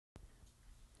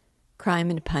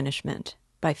Crime and Punishment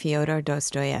by Fyodor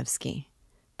Dostoevsky,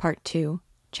 Part 2,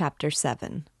 Chapter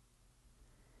 7.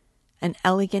 An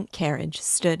elegant carriage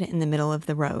stood in the middle of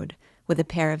the road with a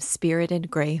pair of spirited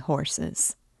gray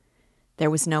horses. There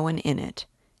was no one in it,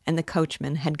 and the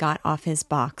coachman had got off his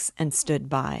box and stood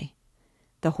by.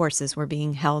 The horses were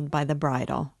being held by the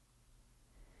bridle.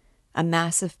 A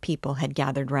mass of people had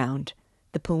gathered round,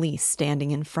 the police standing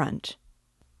in front.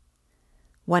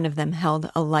 One of them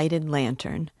held a lighted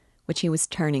lantern, which he was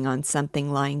turning on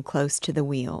something lying close to the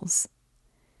wheels.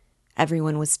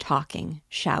 Everyone was talking,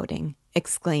 shouting,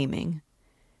 exclaiming.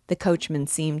 The coachman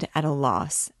seemed at a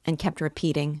loss and kept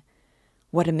repeating,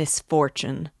 "What a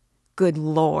misfortune! Good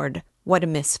Lord, what a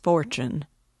misfortune!"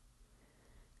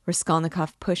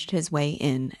 Raskolnikov pushed his way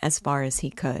in as far as he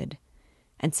could,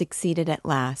 and succeeded at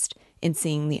last in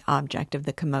seeing the object of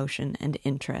the commotion and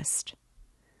interest.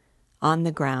 On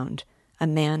the ground, a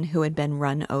man who had been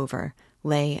run over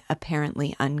lay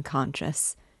apparently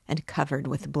unconscious and covered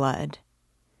with blood.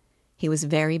 He was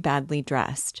very badly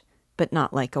dressed, but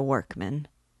not like a workman.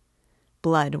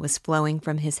 Blood was flowing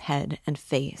from his head and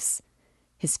face.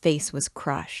 His face was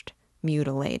crushed,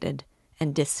 mutilated,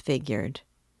 and disfigured.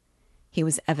 He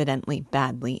was evidently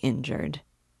badly injured.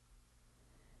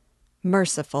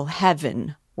 "Merciful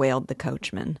heaven!" wailed the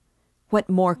coachman. "What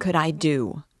more could I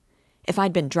do? If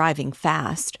I'd been driving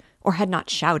fast, or had not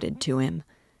shouted to him,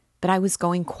 but I was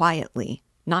going quietly,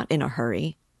 not in a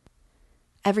hurry.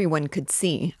 Everyone could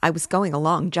see I was going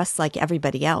along just like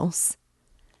everybody else.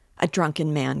 A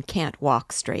drunken man can't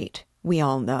walk straight, we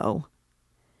all know.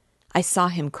 I saw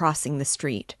him crossing the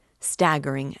street,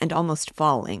 staggering and almost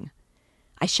falling.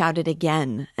 I shouted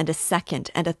again, and a second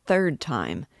and a third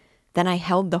time. Then I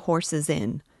held the horses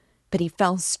in, but he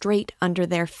fell straight under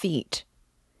their feet.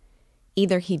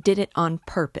 Either he did it on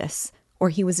purpose, or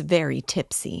he was very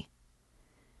tipsy.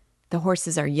 The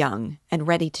horses are young and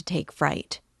ready to take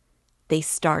fright. They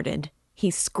started.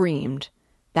 He screamed.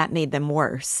 That made them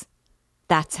worse.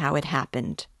 That's how it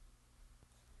happened."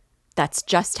 "That's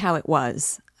just how it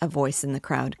was," a voice in the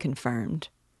crowd confirmed.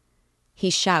 "He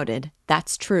shouted.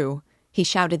 That's true. He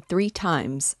shouted 3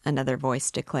 times, another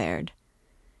voice declared.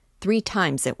 3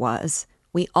 times it was.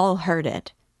 We all heard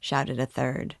it, shouted a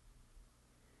third.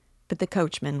 But the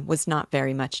coachman was not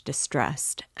very much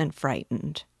distressed and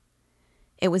frightened.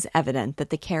 It was evident that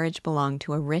the carriage belonged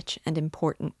to a rich and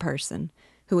important person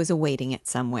who was awaiting it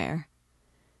somewhere.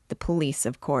 The police,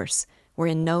 of course, were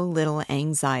in no little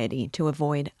anxiety to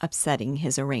avoid upsetting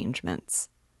his arrangements.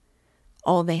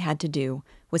 All they had to do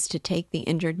was to take the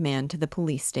injured man to the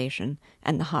police station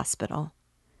and the hospital.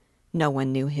 No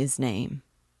one knew his name.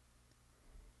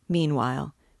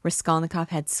 Meanwhile, Raskolnikov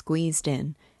had squeezed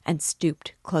in and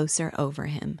stooped closer over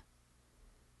him.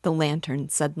 The lantern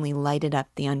suddenly lighted up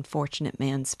the unfortunate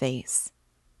man's face.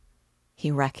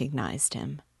 He recognized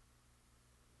him.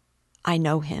 I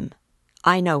know him,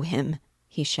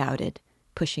 he shouted,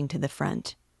 pushing to the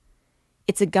front.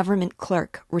 "It's a government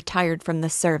clerk retired from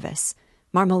the service,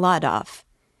 Marmeladov.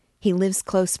 He lives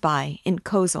close by, in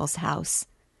Kozel's house.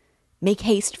 Make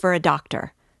haste for a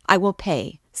doctor. I will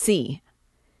pay. See."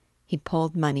 He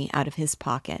pulled money out of his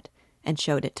pocket and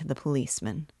showed it to the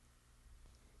policeman.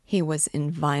 He was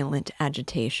in violent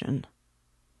agitation.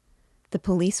 The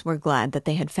police were glad that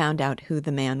they had found out who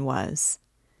the man was.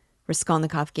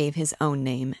 Raskolnikov gave his own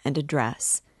name and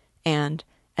address, and,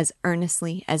 as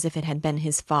earnestly as if it had been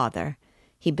his father,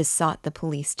 he besought the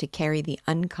police to carry the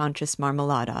unconscious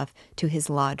Marmeladov to his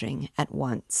lodging at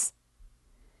once.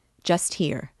 "Just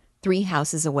here, 3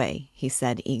 houses away," he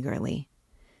said eagerly.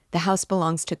 "The house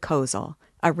belongs to Kozel,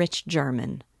 a rich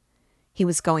German. He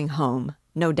was going home,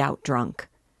 no doubt drunk.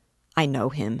 I know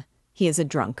him. He is a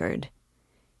drunkard.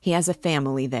 He has a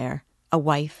family there, a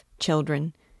wife,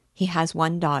 children. He has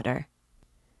 1 daughter.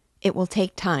 It will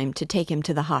take time to take him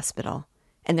to the hospital,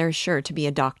 and there is sure to be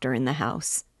a doctor in the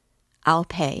house. I'll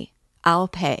pay.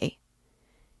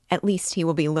 At least he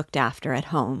will be looked after at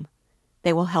home.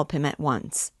 They will help him at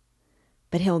once.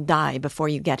 But he'll die before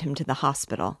you get him to the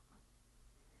hospital."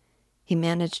 He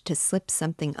managed to slip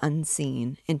something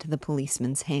unseen into the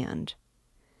policeman's hand.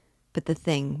 But the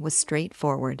thing was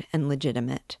straightforward and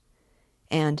legitimate,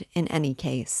 and, in any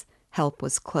case, help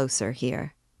was closer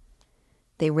here.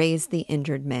 They raised the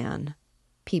injured man.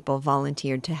 People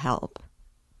volunteered to help.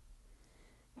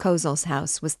 Kozel's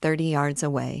house was 30 yards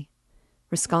away.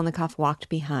 Raskolnikov walked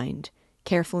behind,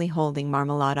 carefully holding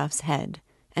Marmeladov's head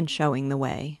and showing the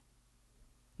way.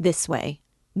 This way.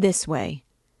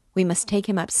 We must take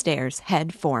him upstairs,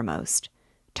 head foremost.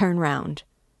 Turn round.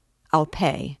 I'll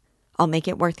pay. I'll make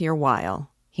it worth your while,"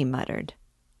 he muttered.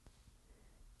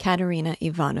 Katerina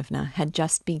Ivanovna had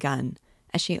just begun,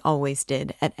 as she always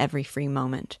did at every free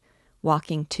moment,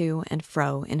 walking to and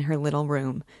fro in her little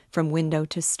room from window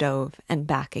to stove and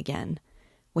back again,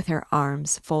 with her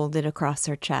arms folded across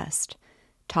her chest,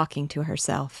 talking to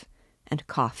herself and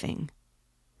coughing.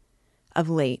 Of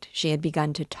late, she had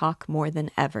begun to talk more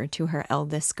than ever to her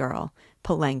eldest girl,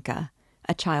 Polenka,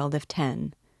 a child of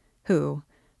 10, who,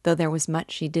 though there was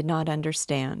much she did not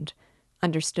understand,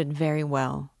 understood very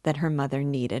well that her mother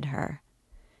needed her,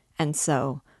 and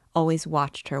so always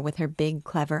watched her with her big,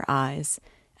 clever eyes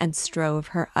and strove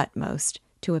her utmost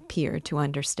to appear to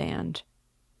understand.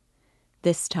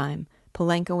 This time,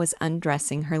 Polenka was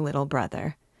undressing her little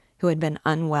brother, who had been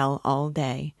unwell all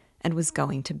day and was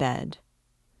going to bed.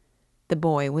 The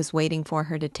boy was waiting for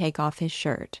her to take off his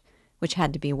shirt, which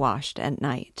had to be washed at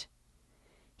night.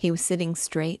 He was sitting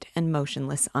straight and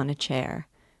motionless on a chair,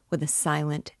 with a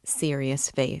silent,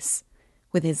 serious face,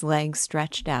 with his legs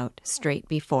stretched out straight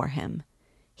before him,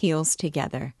 heels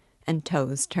together and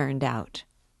toes turned out.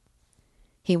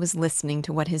 He was listening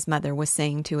to what his mother was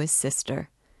saying to his sister,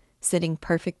 sitting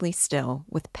perfectly still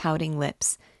with pouting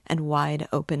lips and wide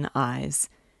open eyes,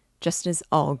 just as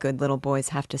all good little boys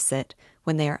have to sit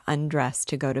when they are undressed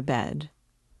to go to bed.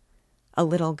 A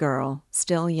little girl,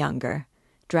 still younger,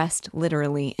 dressed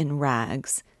literally in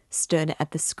rags, stood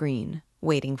at the screen,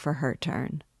 waiting for her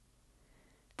turn.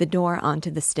 The door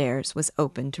onto the stairs was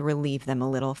open to relieve them a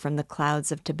little from the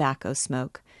clouds of tobacco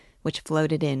smoke which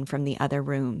floated in from the other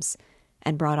rooms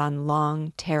and brought on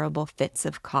long, terrible fits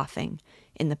of coughing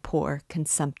in the poor,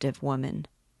 consumptive woman.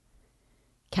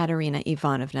 Katerina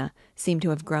Ivanovna seemed to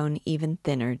have grown even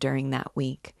thinner during that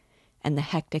week, and the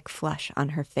hectic flush on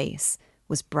her face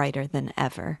was brighter than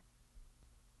ever.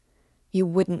 "You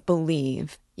wouldn't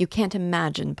believe, you can't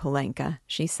imagine, Polenka,"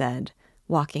 she said,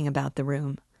 walking about the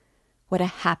room, "what a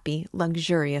happy,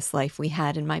 luxurious life we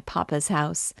had in my papa's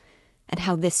house, and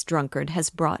how this drunkard has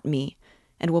brought me,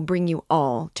 and will bring you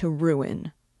all to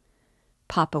ruin.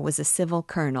 Papa was a civil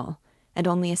colonel, and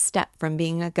only a step from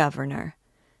being a governor,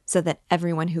 so that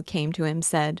everyone who came to him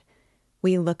said,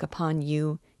 'We look upon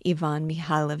you, Ivan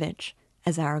Mikhailovich,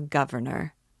 as our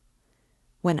governor.'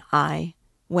 When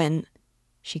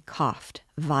she coughed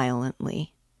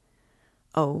violently.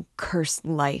 'Oh, cursed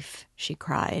life,' she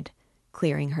cried,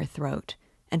 clearing her throat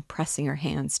and pressing her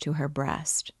hands to her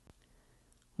breast.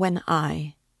 When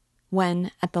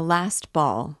at the last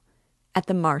ball, at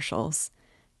the Marshal's,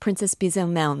 Princess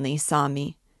Bizelmelny saw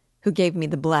me, who gave me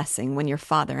the blessing when your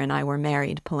father and I were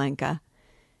married, Polenka,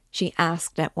 she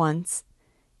asked at once,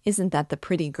 'Isn't that the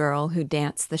pretty girl who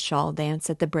danced the shawl dance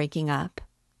at the breaking up?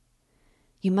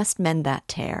 You must mend that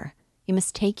tear. You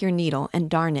must take your needle and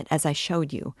darn it as I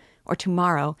showed you, or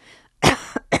tomorrow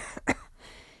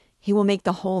he will make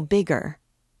the hole bigger,'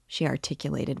 she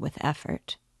articulated with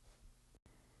effort.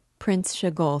 Prince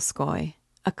Shagolskoy,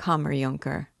 a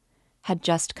kammerjunker, had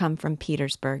just come from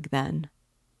Petersburg then.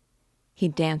 He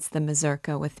danced the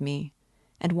mazurka with me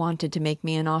and wanted to make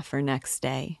me an offer next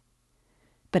day.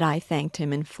 But I thanked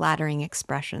him in flattering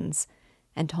expressions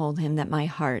and told him that my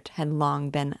heart had long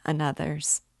been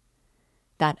another's.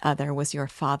 That other was your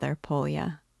father,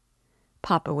 Polya.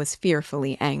 Papa was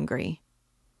fearfully angry.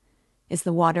 'Is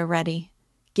the water ready?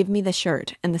 Give me the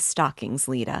shirt and the stockings,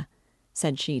 Lida,'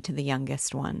 said she to the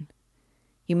youngest one.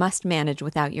 'You must manage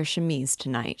without your chemise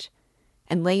tonight,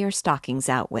 and lay your stockings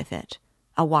out with it.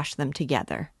 I'll wash them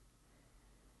together.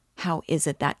 How is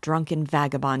it that drunken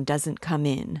vagabond doesn't come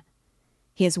in?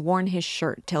 He has worn his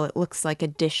shirt till it looks like a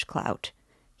dishclout.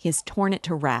 He has torn it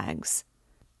to rags.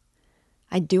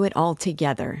 I'd do it all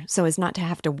together, so as not to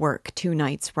have to work 2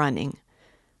 nights running.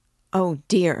 Oh,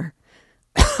 dear.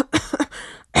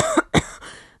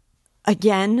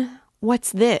 Again?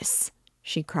 What's this?'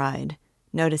 she cried,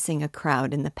 noticing a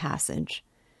crowd in the passage,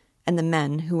 and the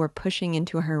men who were pushing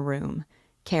into her room,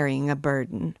 carrying a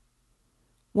burden.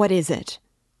 'What is it?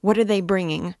 What are they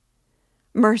bringing?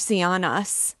 Mercy on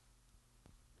us!'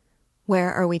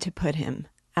 'Where are we to put him?'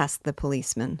 asked the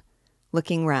policeman,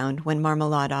 looking round when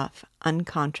Marmeladov,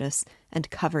 unconscious and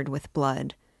covered with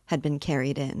blood, had been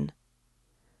carried in.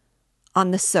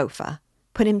 'On the sofa.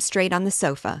 Put him straight on the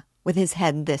sofa, with his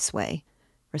head this way,'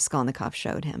 Raskolnikov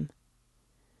showed him.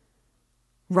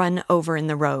 'Run over in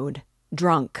the road.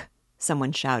 Drunk,'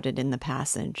 someone shouted in the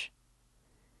passage.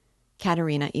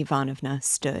 Katerina Ivanovna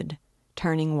stood,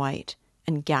 turning white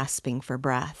and gasping for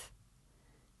breath.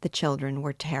 The children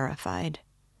were terrified.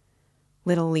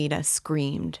 Little Lida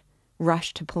screamed,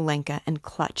 rushed to Polenka and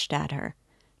clutched at her,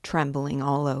 trembling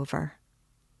all over.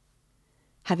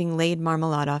 Having laid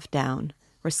Marmeladov down,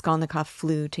 Raskolnikov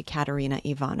flew to Katerina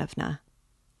Ivanovna.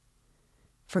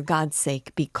 'For God's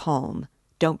sake, be calm.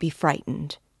 Don't be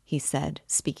frightened,' he said,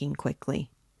 speaking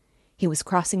quickly. "He was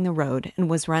crossing the road and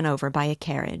was run over by a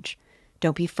carriage.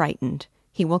 Don't be frightened.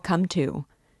 He will come to.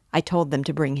 I told them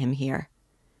to bring him here.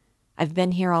 I've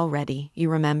been here already, you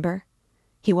remember?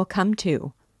 He will come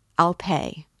to. I'll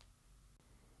pay."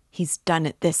 "He's done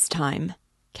it this time,"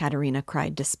 Katerina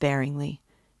cried despairingly,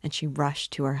 and she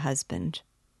rushed to her husband.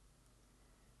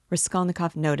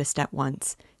 Raskolnikov noticed at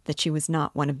once that she was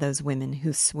not one of those women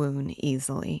who swoon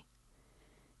easily.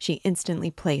 She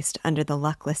instantly placed under the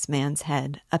luckless man's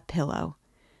head a pillow,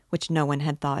 which no one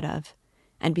had thought of,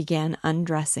 and began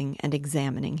undressing and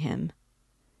examining him.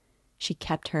 She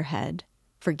kept her head,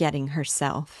 forgetting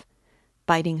herself,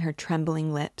 biting her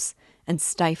trembling lips and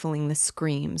stifling the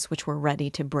screams which were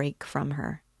ready to break from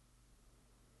her.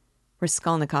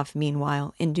 Raskolnikov,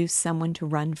 meanwhile, induced someone to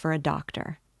run for a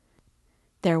doctor.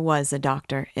 There was a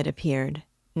doctor, it appeared,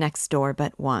 next door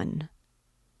but one.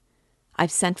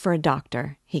 "I've sent for a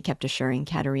doctor," he kept assuring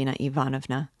Katerina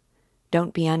Ivanovna.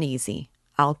 "Don't be uneasy.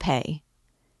 I'll pay.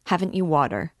 Haven't you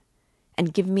water?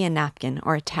 And give me a napkin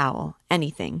or a towel,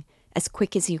 anything, as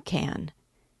quick as you can.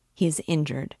 He is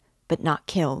injured, but not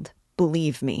killed,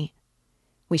 believe me.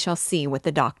 We shall see what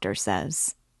the doctor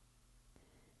says."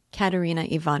 Katerina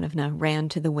Ivanovna ran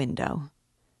to the window.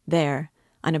 There,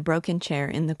 on a broken chair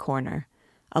in the corner,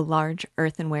 a large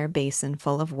earthenware basin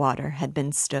full of water had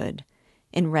been stood,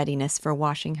 in readiness for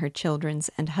washing her children's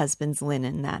and husband's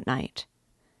linen that night.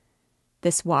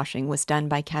 This washing was done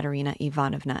by Katerina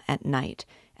Ivanovna at night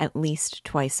at least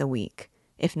twice a week,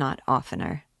 if not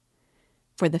oftener.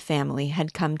 For the family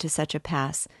had come to such a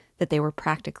pass that they were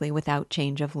practically without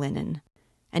change of linen,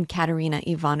 and Katerina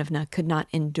Ivanovna could not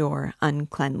endure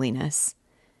uncleanliness,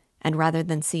 and rather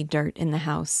than see dirt in the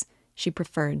house, she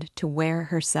preferred to wear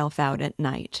herself out at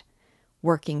night,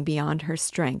 working beyond her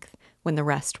strength when the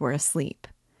rest were asleep,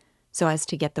 so as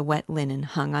to get the wet linen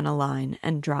hung on a line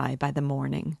and dry by the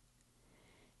morning.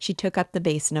 She took up the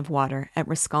basin of water at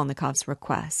Raskolnikov's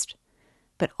request,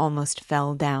 but almost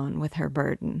fell down with her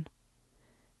burden.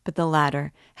 But the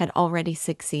latter had already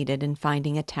succeeded in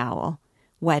finding a towel,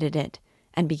 wetted it,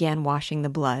 and began washing the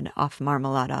blood off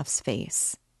Marmeladov's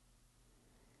face.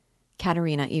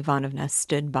 Katerina Ivanovna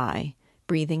stood by,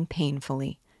 breathing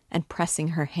painfully and pressing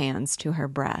her hands to her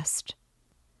breast.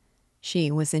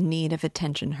 She was in need of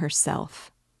attention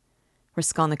herself.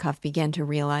 Raskolnikov began to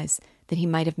realize that he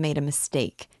might have made a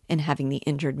mistake in having the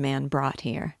injured man brought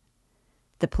here.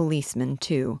 The policeman,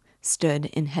 too, stood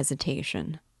in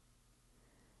hesitation.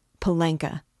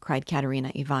 "Polenka," cried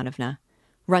Katerina Ivanovna,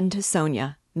 "run to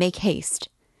Sonia. Make haste.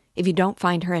 If you don't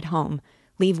find her at home,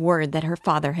 leave word that her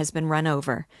father has been run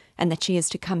over and that she is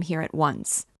to come here at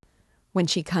once. When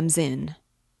she comes in.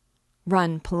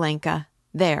 Run, Polenka.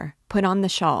 There, put on the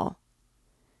shawl."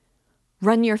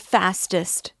 "Run your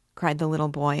fastest," cried the little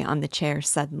boy on the chair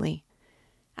suddenly,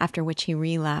 after which he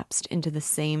relapsed into the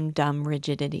same dumb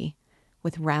rigidity,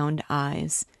 with round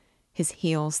eyes, his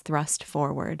heels thrust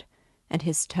forward, and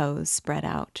his toes spread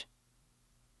out.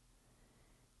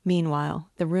 Meanwhile,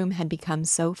 the room had become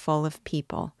so full of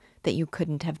people that you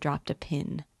couldn't have dropped a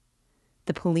pin.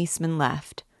 The policeman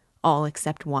left, all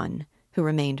except one, who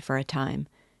remained for a time,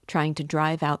 trying to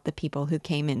drive out the people who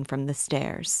came in from the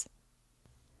stairs.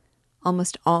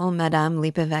 Almost all Madame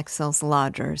Lippevechsel's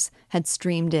lodgers had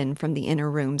streamed in from the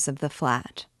inner rooms of the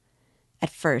flat.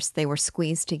 At first they were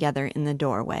squeezed together in the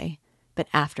doorway, but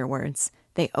afterwards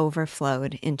they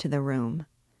overflowed into the room.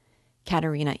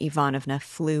 Katerina Ivanovna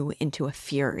flew into a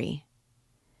fury.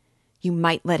 "You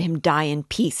might let him die in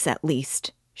peace, at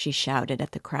least," she shouted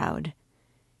at the crowd.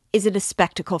 "Is it a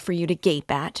spectacle for you to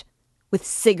gape at? With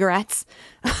cigarettes?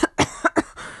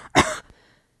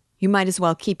 You might as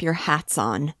well keep your hats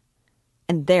on.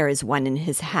 And there is one in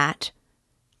his hat.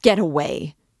 Get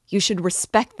away. You should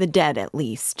respect the dead, at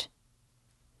least."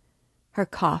 Her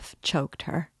cough choked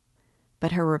her,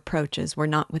 but her reproaches were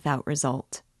not without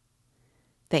result.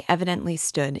 They evidently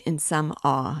stood in some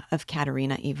awe of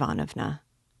Katerina Ivanovna.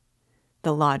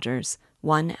 The lodgers,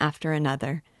 one after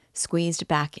another, squeezed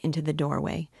back into the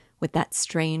doorway with that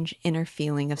strange inner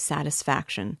feeling of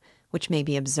satisfaction which may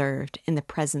be observed in the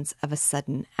presence of a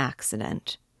sudden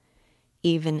accident,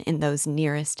 even in those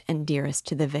nearest and dearest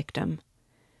to the victim,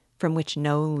 from which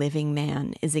no living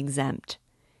man is exempt,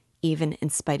 even in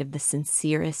spite of the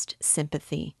sincerest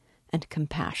sympathy and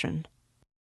compassion.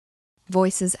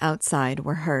 Voices outside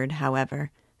were heard,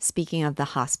 however, speaking of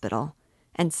the hospital,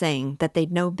 and saying that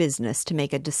they'd no business to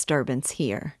make a disturbance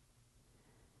here.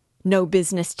 "No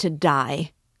business to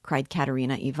die," cried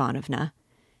Katerina Ivanovna,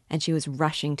 and she was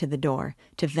rushing to the door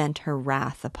to vent her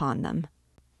wrath upon them.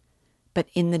 But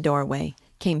in the doorway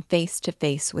came face to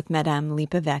face with Madame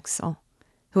Lippevechsel,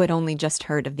 who had only just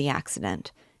heard of the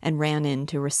accident and ran in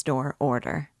to restore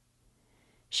order.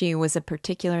 She was a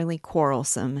particularly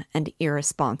quarrelsome and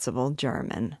irresponsible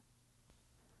German.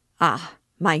 "Ah,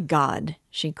 my God,"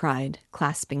 she cried,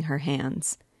 clasping her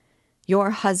hands.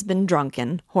 "Your husband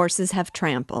drunken, horses have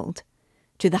trampled.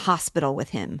 To the hospital with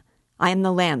him. I am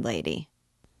the landlady."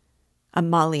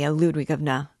 "Amalia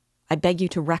Ludwigovna, I beg you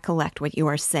to recollect what you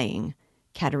are saying,"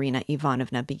 Katerina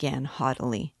Ivanovna began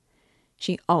haughtily.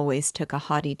 She always took a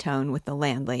haughty tone with the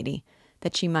landlady,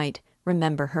 that she might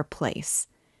remember her place,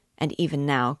 and even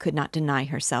now could not deny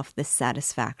herself this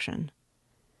satisfaction.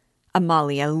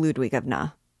 "Amalia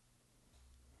Ludwigovna,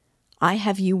 I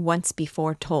have you once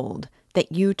before told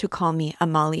that you to call me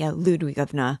Amalia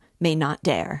Ludwigovna may not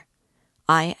dare.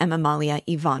 I am Amalia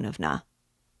Ivanovna."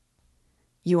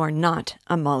 "You are not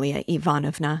Amalia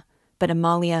Ivanovna, but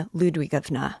Amalia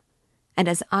Ludwigovna, and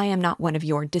as I am not one of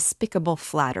your despicable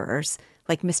flatterers,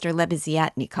 like Mr.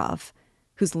 Lebeziatnikov,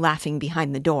 who's laughing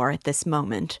behind the door at this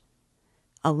moment,"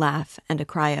 a laugh and a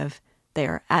cry of, "They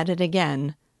are at it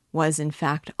again," was in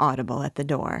fact audible at the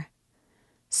door.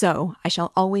 "So I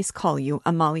shall always call you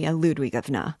Amalia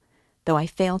Ludwigovna, though I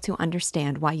fail to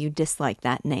understand why you dislike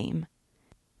that name.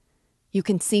 You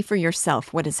can see for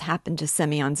yourself what has happened to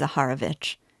Semyon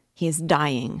Zaharovitch. He is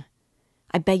dying.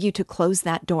 I beg you to close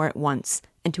that door at once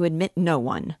and to admit no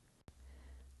one.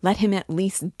 Let him at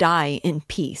least die in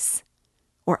peace.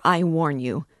 Or I warn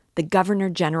you, the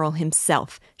Governor-General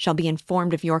himself shall be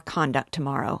informed of your conduct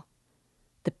tomorrow.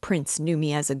 The prince knew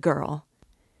me as a girl.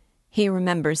 He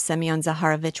remembers Semyon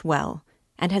Zaharovitch well,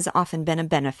 and has often been a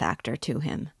benefactor to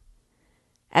him.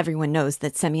 Everyone knows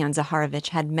that Semyon Zaharovitch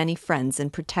had many friends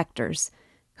and protectors,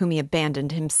 whom he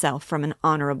abandoned himself from an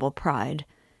honorable pride,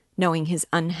 knowing his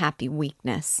unhappy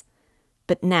weakness.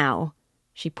 But now,"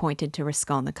 she pointed to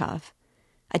Raskolnikov,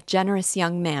 "a generous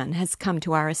young man has come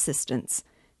to our assistance,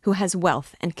 who has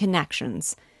wealth and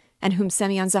connections, and whom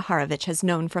Semyon Zaharovitch has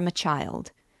known from a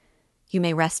child. You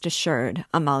may rest assured,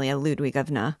 Amalia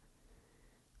Ludwigovna."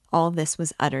 All this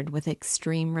was uttered with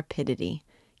extreme rapidity,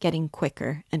 getting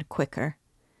quicker and quicker.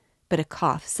 But a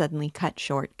cough suddenly cut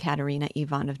short Katerina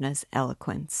Ivanovna's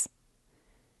eloquence.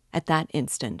 At that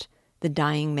instant, the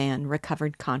dying man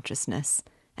recovered consciousness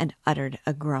and uttered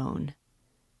a groan.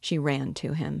 She ran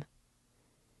to him.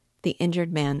 The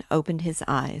injured man opened his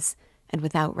eyes and,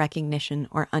 without recognition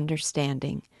or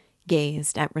understanding,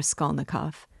 gazed at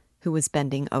Raskolnikov, who was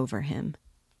bending over him.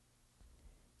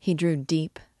 He drew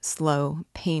deep, slow,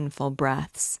 painful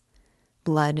breaths.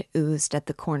 Blood oozed at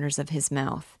the corners of his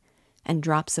mouth, and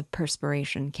drops of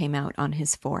perspiration came out on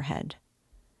his forehead.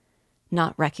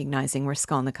 Not recognizing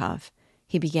Raskolnikov,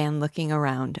 he began looking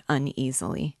around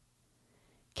uneasily.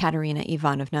 Katerina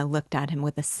Ivanovna looked at him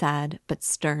with a sad but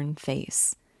stern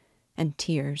face, and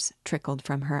tears trickled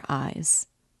from her eyes.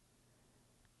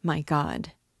 "My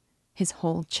God, his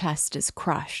whole chest is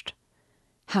crushed.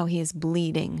 How he is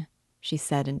bleeding," she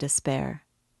said in despair.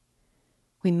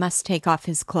 "We must take off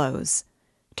his clothes.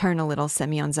 Turn a little,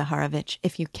 Semyon Zaharovitch,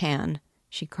 if you can,"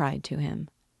 she cried to him.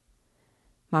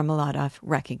 Marmeladov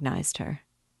recognized her.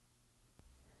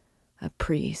 "A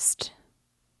priest,"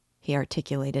 he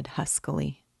articulated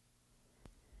huskily.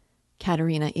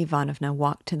 Katerina Ivanovna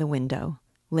walked to the window,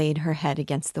 laid her head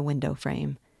against the window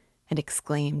frame, and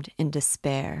exclaimed in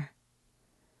despair,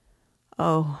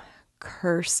 "Oh,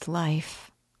 cursed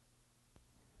life!"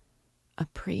 "A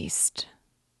priest,"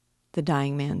 the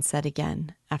dying man said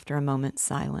again, after a moment's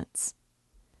silence.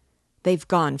 "They've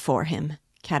gone for him,"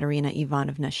 Katerina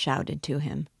Ivanovna shouted to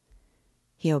him.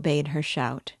 He obeyed her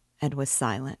shout and was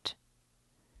silent.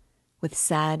 With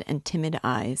sad and timid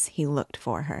eyes he looked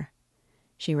for her.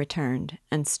 She returned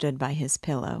and stood by his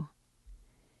pillow.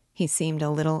 He seemed a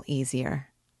little easier,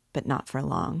 but not for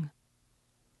long.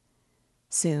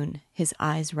 Soon his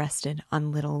eyes rested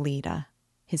on little Lida,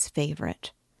 his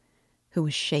favorite, who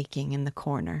was shaking in the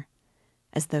corner,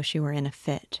 as though she were in a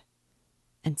fit,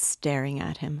 and staring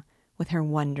at him with her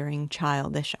wondering,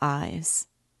 childish eyes.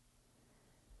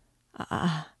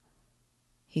 "Ah,"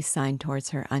 he signed towards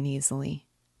her uneasily.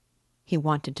 He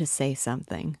wanted to say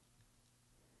something.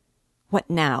 "What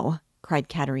now?" cried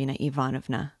Katerina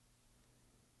Ivanovna.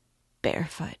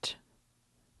 "Barefoot,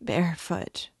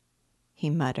 barefoot," he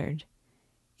muttered,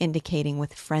 indicating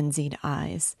with frenzied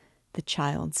eyes the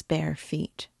child's bare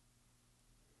feet.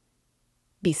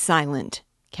 "Be silent,"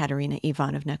 Katerina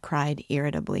Ivanovna cried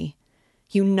irritably.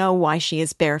 "You know why she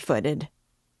is barefooted."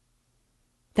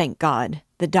 "Thank God,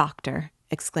 the doctor,"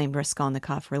 exclaimed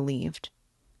Raskolnikov, relieved.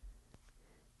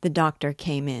 The doctor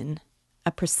came in,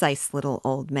 a precise little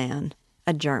old man,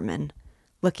 a German,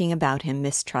 looking about him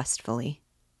mistrustfully.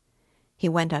 He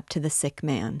went up to the sick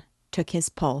man, took his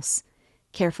pulse,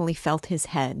 carefully felt his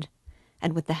head,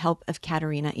 and with the help of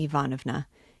Katerina Ivanovna,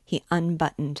 he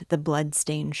unbuttoned the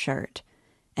blood-stained shirt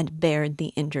and bared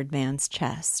the injured man's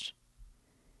chest.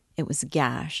 It was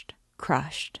gashed,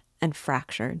 crushed, and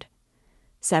fractured.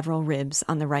 Several ribs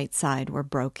on the right side were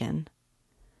broken.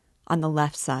 On the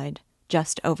left side,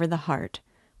 just over the heart,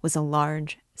 was a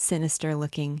large,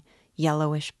 sinister-looking,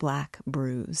 yellowish-black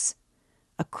bruise,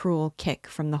 a cruel kick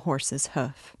from the horse's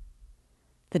hoof.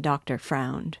 The doctor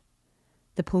frowned.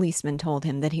 The policeman told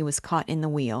him that he was caught in the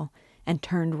wheel and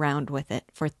turned round with it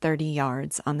for 30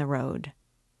 yards on the road.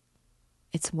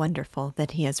 "It's wonderful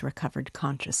that he has recovered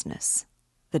consciousness,"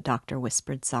 the doctor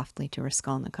whispered softly to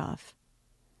Raskolnikov.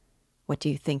 "What do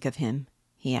you think of him?"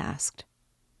 he asked.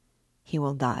 "He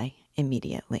will die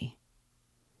immediately."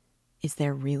 "Is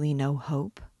there really no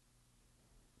hope?"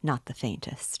 "Not the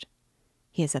faintest.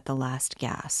 He is at the last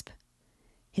gasp.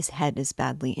 His head is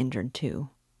badly injured, too."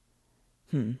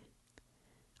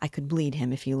 "I could bleed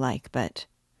him if you like, but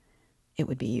it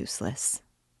would be useless.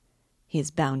 He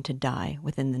is bound to die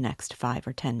within the next 5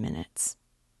 or 10 minutes."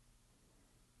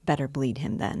 "Better bleed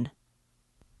him, then."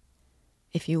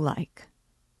 "If you like,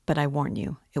 but I warn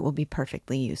you, it will be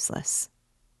perfectly useless."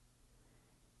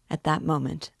 At that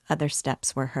moment, other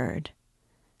steps were heard.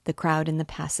 The crowd in the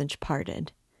passage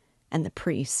parted, and the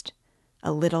priest,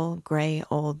 a little gray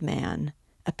old man,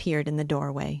 appeared in the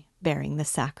doorway, bearing the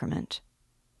sacrament.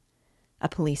 A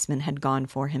policeman had gone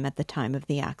for him at the time of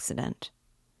the accident.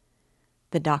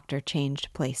 The doctor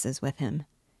changed places with him,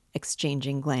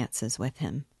 exchanging glances with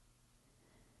him.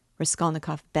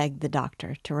 Raskolnikov begged the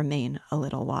doctor to remain a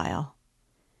little while.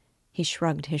 He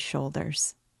shrugged his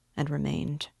shoulders and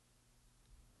remained.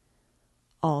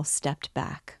 All stepped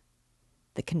back.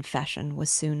 The confession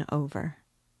was soon over.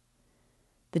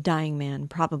 The dying man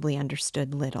probably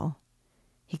understood little.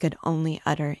 He could only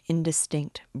utter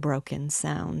indistinct, broken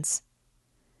sounds.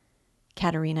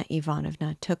 Katerina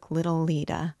Ivanovna took little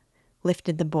Lida,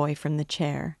 lifted the boy from the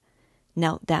chair,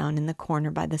 knelt down in the corner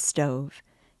by the stove,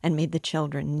 and made the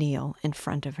children kneel in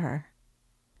front of her.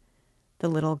 The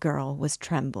little girl was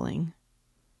trembling,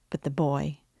 but the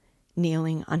boy,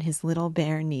 kneeling on his little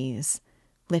bare knees,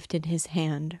 lifted his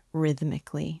hand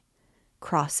rhythmically,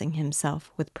 crossing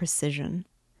himself with precision,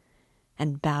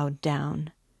 and bowed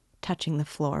down, touching the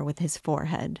floor with his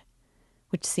forehead,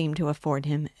 which seemed to afford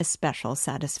him especial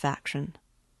satisfaction.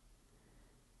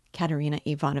 Katerina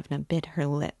Ivanovna bit her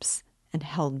lips and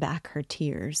held back her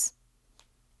tears.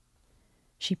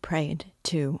 She prayed,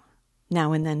 too,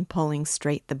 now and then pulling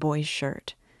straight the boy's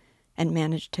shirt, and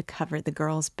managed to cover the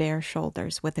girl's bare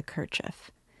shoulders with a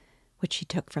kerchief, which she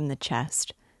took from the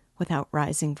chest, without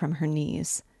rising from her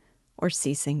knees or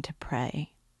ceasing to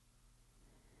pray.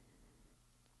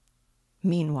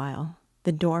 Meanwhile,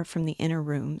 the door from the inner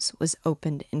rooms was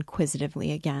opened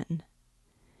inquisitively again.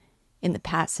 In the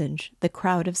passage, the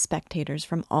crowd of spectators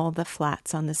from all the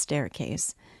flats on the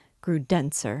staircase grew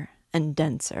denser and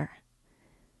denser,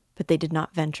 but they did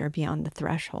not venture beyond the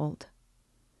threshold.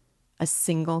 A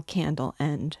single candle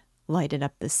end lighted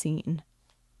up the scene.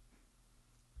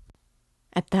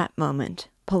 At that moment,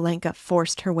 Polenka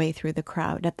forced her way through the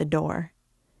crowd at the door.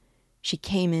 She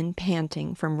came in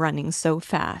panting from running so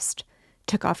fast,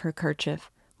 took off her kerchief,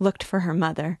 looked for her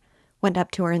mother, went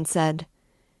up to her and said,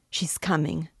 "She's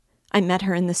coming. I met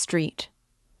her in the street."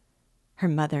 Her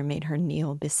mother made her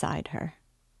kneel beside her.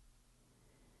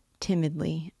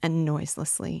 Timidly and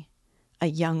noiselessly, a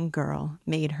young girl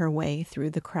made her way through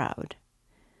the crowd.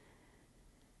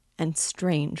 And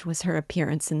strange was her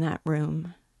appearance in that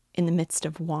room, in the midst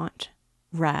of want,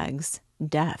 rags,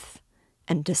 death,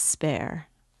 and despair.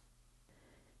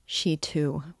 She,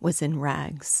 too, was in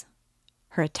rags.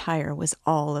 Her attire was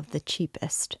all of the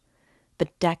cheapest,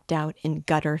 but decked out in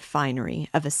gutter finery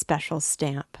of a special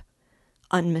stamp,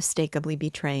 unmistakably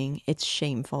betraying its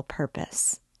shameful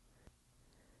purpose.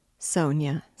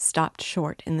 Sonia stopped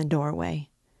short in the doorway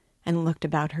and looked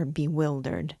about her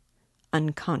bewildered,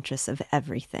 unconscious of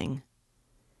everything.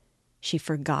 She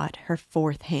forgot her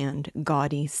fourth-hand,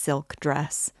 gaudy silk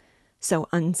dress, so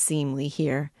unseemly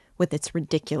here with its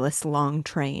ridiculous long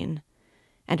train,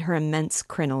 and her immense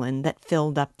crinoline that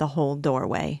filled up the whole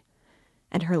doorway,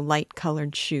 and her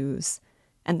light-colored shoes,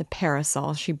 and the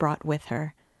parasol she brought with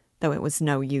her, though it was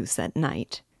no use at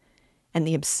night, and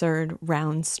the absurd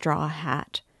round straw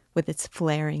hat with its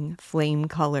flaring,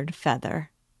 flame-colored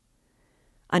feather.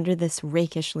 Under this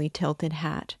rakishly tilted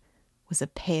hat was a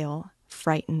pale,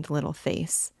 frightened little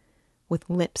face, with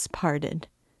lips parted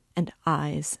and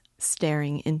eyes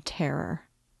staring in terror.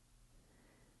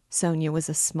 Sonia was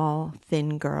a small,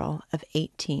 thin girl of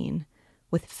 18,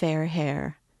 with fair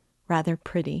hair, rather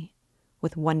pretty,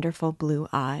 with wonderful blue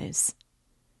eyes.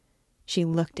 She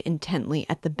looked intently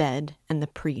at the bed and the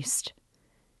priest.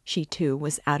 She too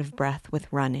was out of breath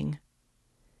with running.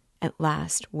 At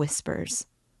last whispers,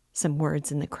 some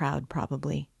words in the crowd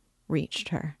probably, reached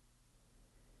her.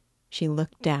 She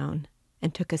looked down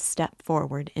and took a step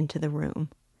forward into the room,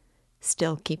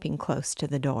 still keeping close to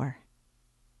the door.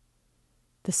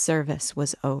 The service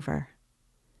was over.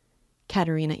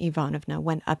 Katerina Ivanovna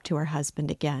went up to her husband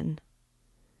again.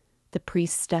 The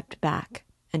priest stepped back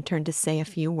and turned to say a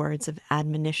few words of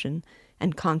admonition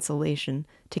and consolation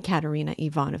to Katerina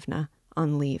Ivanovna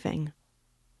on leaving.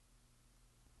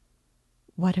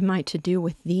 "What am I to do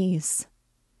with these?"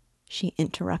 she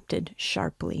interrupted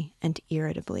sharply and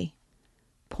irritably,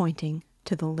 pointing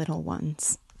to the little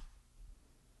ones.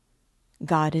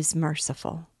 "God is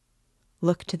merciful.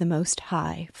 Look to the Most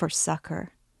High for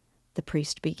succor," the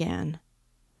priest began.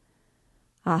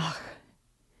 "Ah,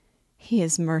 he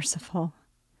is merciful,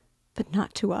 but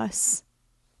not to us."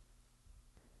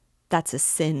 "That's a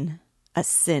sin,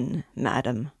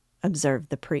 madam," observed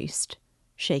the priest,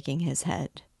 shaking his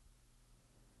head.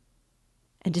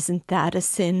 "And isn't that a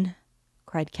sin?"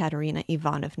 cried Katerina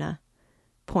Ivanovna,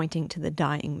 pointing to the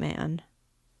dying man.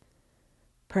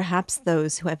 "Perhaps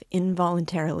those who have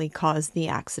involuntarily caused the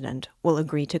accident will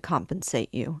agree to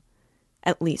compensate you,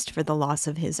 at least for the loss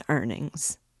of his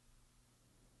earnings."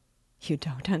 "You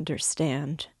don't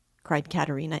understand," cried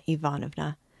Katerina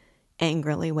Ivanovna,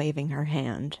 angrily waving her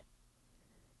hand.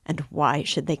 "And why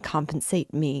should they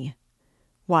compensate me?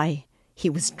 Why, he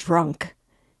was drunk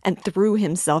and threw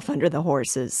himself under the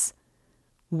horses.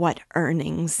 What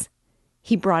earnings?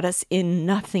 He brought us in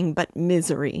nothing but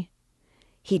misery.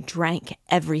 He drank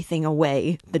everything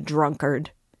away, the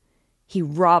drunkard. He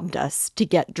robbed us to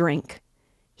get drink.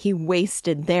 He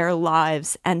wasted their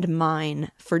lives and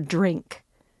mine for drink.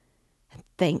 And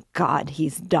thank God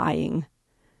he's dying.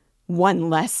 One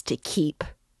less to keep.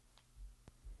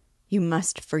 You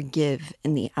must forgive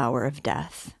in the hour of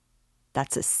death.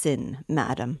 That's a sin,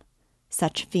 madam.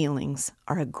 Such feelings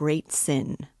are a great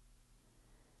sin."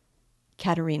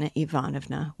 Katerina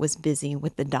Ivanovna was busy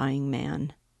with the dying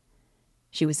man.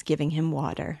 She was giving him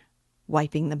water,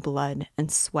 wiping the blood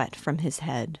and sweat from his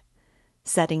head,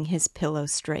 setting his pillow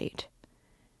straight,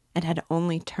 and had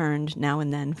only turned now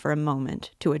and then for a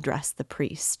moment to address the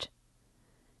priest.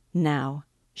 Now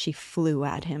she flew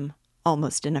at him,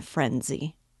 almost in a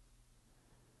frenzy.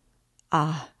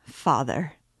 "Ah,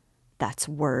 father, that's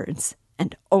words,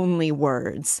 and only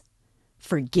words.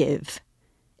 Forgive.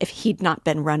 If he'd not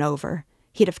been run over,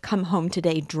 he'd have come home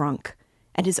today drunk,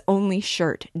 and his only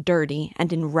shirt dirty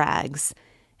and in rags,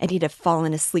 and he'd have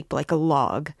fallen asleep like a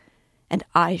log, and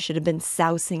I should have been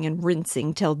sousing and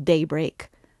rinsing till daybreak,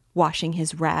 washing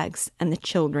his rags and the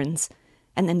children's,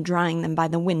 and then drying them by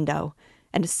the window,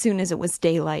 and as soon as it was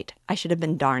daylight, I should have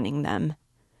been darning them.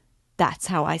 That's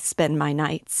how I spend my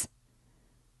nights.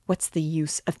 What's the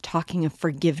use of talking of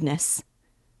forgiveness?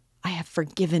 I have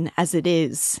forgiven as it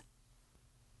is."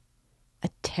 A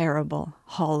terrible,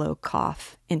 hollow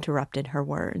cough interrupted her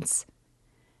words.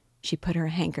 She put her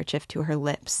handkerchief to her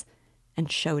lips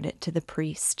and showed it to the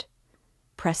priest,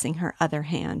 pressing her other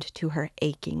hand to her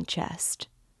aching chest.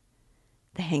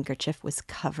 The handkerchief was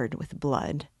covered with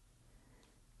blood.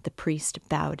 The priest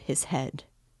bowed his head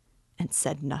and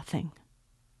said nothing.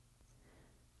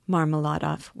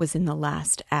 Marmeladov was in the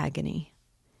last agony.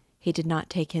 He did not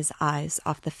take his eyes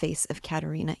off the face of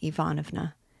Katerina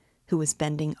Ivanovna, who was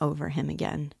bending over him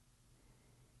again.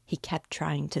 He kept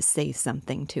trying to say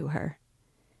something to her.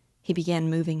 He began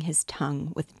moving his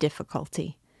tongue with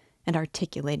difficulty and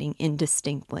articulating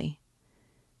indistinctly.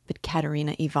 But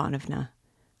Katerina Ivanovna,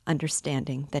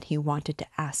 understanding that he wanted to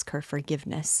ask her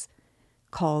forgiveness,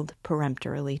 called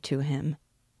peremptorily to him.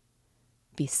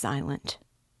 "Be silent.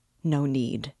 No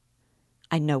need.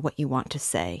 I know what you want to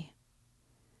say."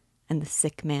 And the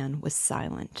sick man was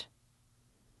silent.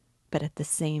 But at the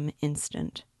same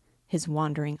instant, his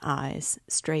wandering eyes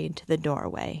strayed to the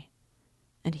doorway,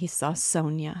 and he saw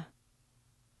Sonia.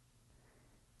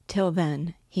 Till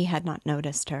then, he had not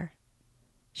noticed her.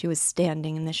 She was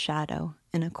standing in the shadow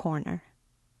in a corner.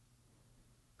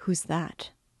 "Who's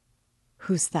that?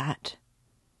 Who's that?"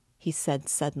 he said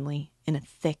suddenly in a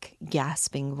thick,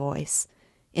 gasping voice,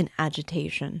 in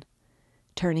agitation,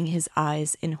 turning his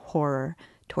eyes in horror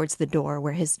towards the door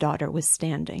where his daughter was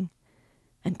standing,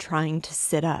 and trying to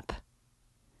sit up.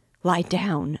 "Lie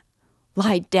down!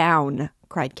 Lie down!"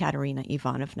 cried Katerina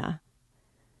Ivanovna.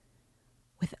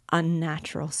 With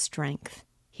unnatural strength,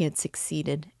 he had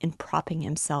succeeded in propping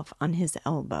himself on his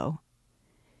elbow.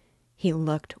 He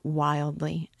looked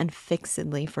wildly and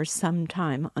fixedly for some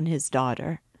time on his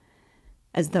daughter,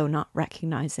 as though not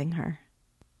recognizing her.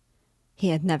 He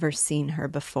had never seen her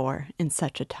before in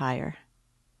such attire.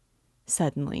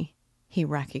 Suddenly, he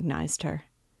recognized her,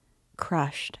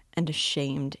 crushed and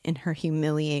ashamed in her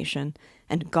humiliation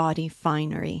and gaudy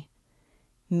finery,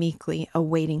 meekly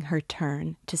awaiting her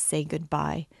turn to say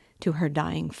goodbye to her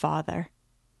dying father.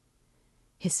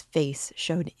 His face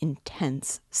showed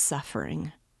intense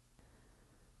suffering.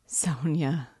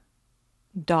 "Sonia,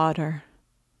 daughter,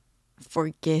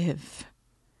 forgive,"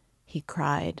 he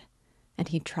cried, and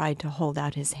he tried to hold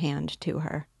out his hand to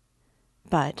her.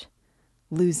 But,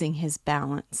 losing his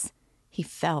balance, he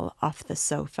fell off the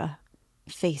sofa,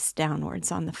 face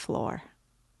downwards on the floor.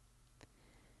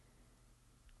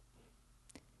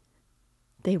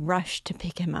 They rushed to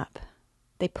pick him up.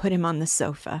 They put him on the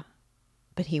sofa,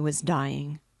 but he was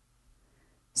dying.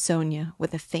 Sonia,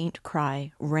 with a faint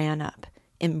cry, ran up,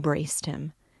 embraced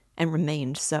him, and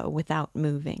remained so without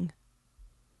moving.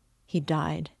 He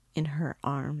died in her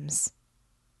arms.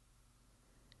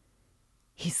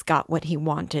 "He's got what he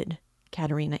wanted,"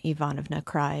 Katerina Ivanovna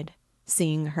cried,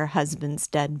 seeing her husband's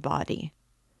dead body.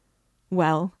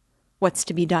 "Well, what's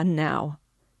to be done now?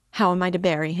 How am I to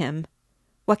bury him?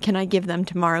 What can I give them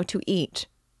tomorrow to eat?"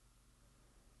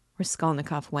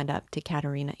 Raskolnikov went up to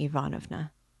Katerina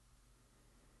Ivanovna.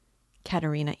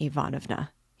 "Katerina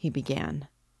Ivanovna," he began,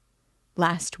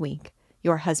 "last week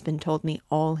your husband told me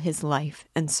all his life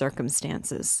and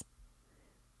circumstances.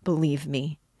 Believe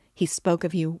me, he spoke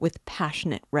of you with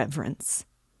passionate reverence.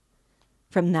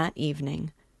 From that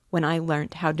evening, when I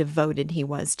learnt how devoted he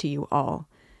was to you all,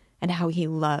 and how he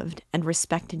loved and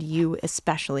respected you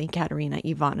especially, Katerina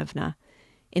Ivanovna,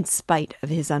 in spite of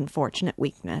his unfortunate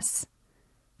weakness,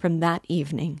 from that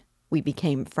evening we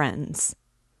became friends.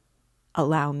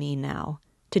 Allow me now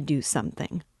to do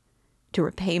something, to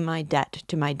repay my debt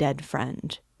to my dead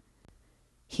friend.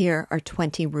 Here are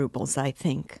 20 rubles, I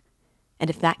think, and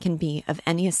if that can be of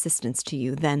any assistance to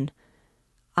you, then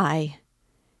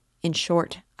in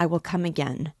short, I will come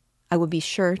again. I will be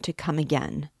sure to come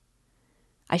again.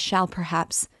 I shall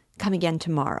perhaps come again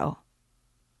tomorrow.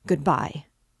 Goodbye."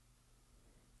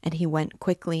 And he went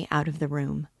quickly out of the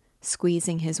room,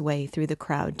 squeezing his way through the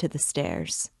crowd to the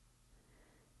stairs.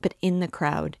 But in the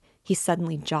crowd, he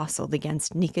suddenly jostled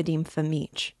against Nikodim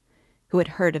Fomitch, who had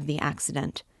heard of the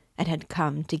accident and had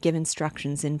come to give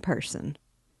instructions in person.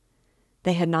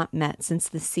 They had not met since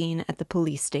the scene at the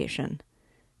police station,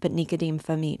 but Nikodim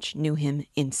Fomitch knew him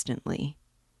instantly.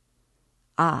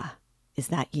 "Ah, is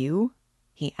that you?"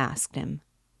 he asked him.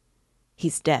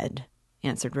 "He's dead,"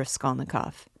 answered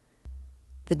Raskolnikov.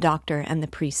 "The doctor and the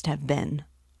priest have been,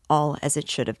 all as it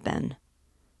should have been.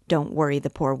 Don't worry the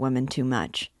poor woman too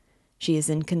much. She is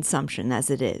in consumption as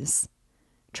it is.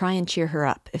 Try and cheer her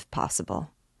up, if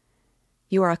possible.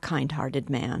 You are a kind-hearted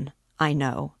man, I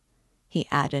know," he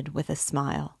added with a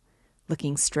smile,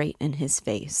 looking straight in his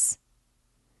face.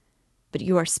 "But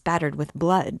you are spattered with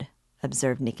blood,"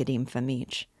 observed Nikodim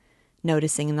Fomitch,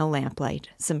 noticing in the lamplight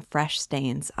some fresh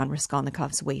stains on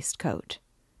Raskolnikov's waistcoat.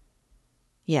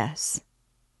 "Yes,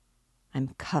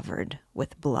 I'm covered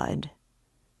with blood,"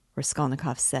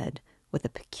 Raskolnikov said with a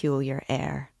peculiar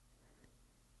air.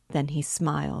 Then he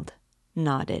smiled,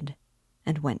 nodded,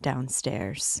 and went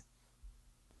downstairs.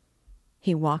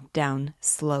 He walked down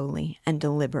slowly and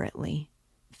deliberately,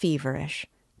 feverish,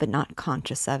 but not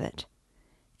conscious of it,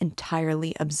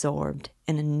 entirely absorbed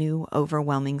in a new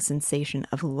overwhelming sensation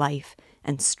of life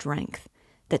and strength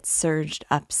that surged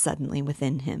up suddenly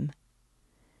within him.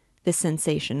 This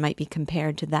sensation might be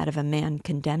compared to that of a man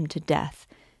condemned to death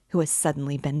who has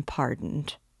suddenly been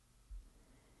pardoned.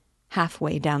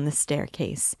 Halfway down the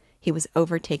staircase, he was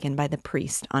overtaken by the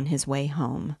priest on his way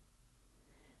home.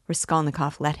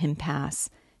 Raskolnikov let him pass,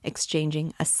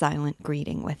 exchanging a silent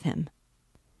greeting with him.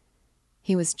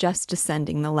 He was just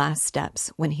descending the last steps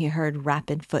when he heard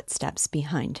rapid footsteps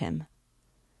behind him.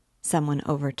 Someone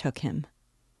overtook him.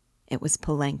 It was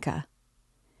Polenka.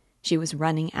 She was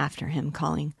running after him,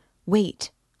 calling,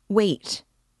 "Wait! Wait!"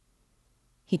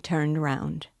 He turned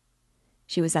round.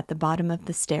 She was at the bottom of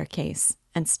the staircase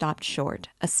and stopped short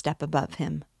a step above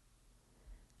him.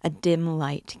 A dim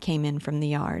light came in from the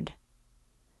yard.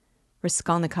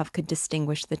 Raskolnikov could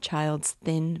distinguish the child's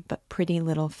thin but pretty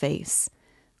little face,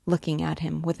 looking at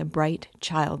him with a bright,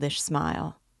 childish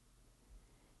smile.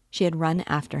 She had run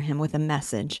after him with a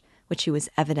message which he was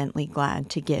evidently glad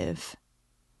to give.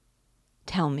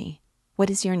 "Tell me, what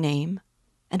is your name,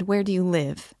 and where do you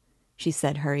live?" she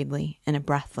said hurriedly in a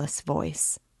breathless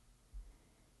voice.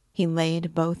 He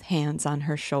laid both hands on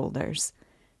her shoulders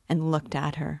and looked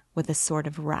at her with a sort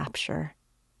of rapture.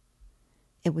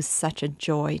 It was such a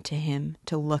joy to him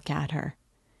to look at her,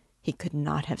 He could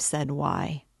not have said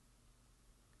why.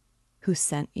 "Who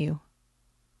sent you?"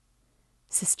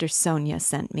 "Sister Sonia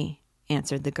sent me,"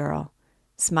 answered the girl,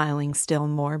 smiling still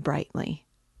more brightly.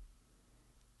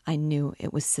 "I knew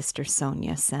it was Sister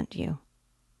Sonia sent you."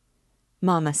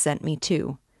 "Mama sent me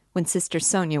too. When Sister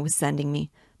Sonia was sending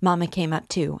me, Mama came up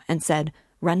too and said,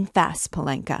 'Run fast,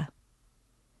 Polenka.'"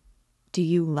 "Do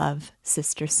you love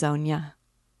Sister Sonia?"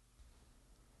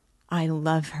 "I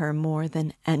love her more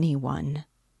than anyone,"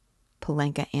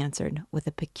 Polenka answered with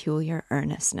a peculiar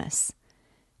earnestness,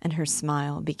 and her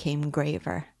smile became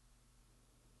graver.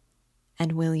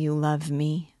 "And will you love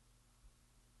me?"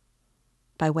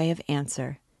 By way of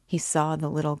answer, he saw the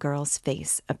little girl's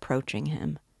face approaching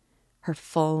him, her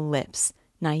full lips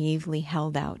naively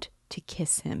held out to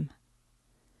kiss him.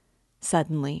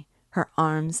 Suddenly, her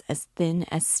arms as thin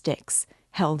as sticks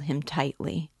held him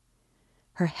tightly.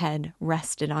 Her head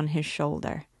rested on his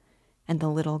shoulder, and the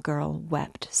little girl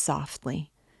wept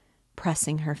softly,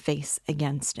 pressing her face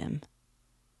against him.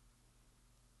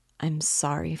 "I'm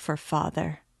sorry for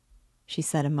Father," she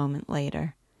said a moment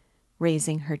later,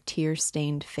 raising her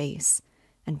tear-stained face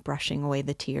and brushing away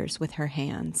the tears with her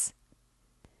hands.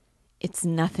 "It's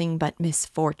nothing but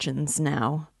misfortunes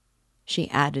now," she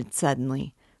added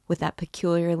suddenly, with that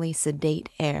peculiarly sedate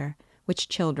air which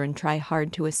children try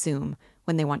hard to assume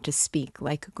when they want to speak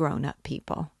like grown-up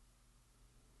people.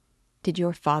 "Did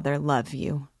your father love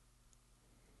you?"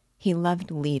 "He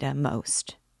loved Lida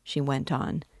most," she went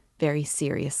on, very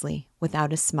seriously,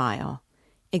 without a smile,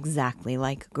 exactly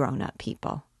like grown-up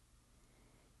people.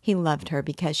 "He loved her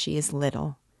because she is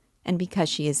little, and because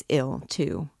she is ill,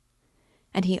 too.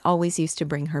 And he always used to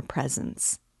bring her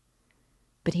presents.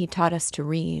 But he taught us to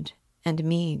read, and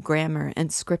me grammar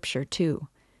and scripture, too,"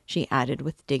 she added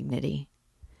with dignity.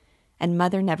 "And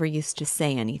Mother never used to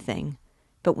say anything,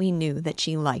 but we knew that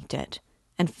she liked it,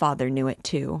 and Father knew it,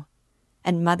 too.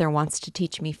 And Mother wants to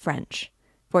teach me French,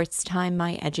 for it's time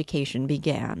my education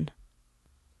began."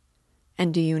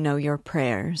 "And do you know your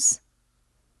prayers?"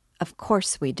 "Of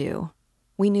course we do.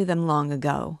 We knew them long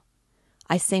ago.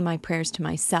 I say my prayers to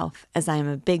myself, as I am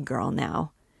a big girl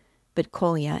now, but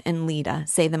Kolya and Lida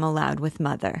say them aloud with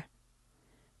Mother.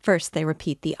 First they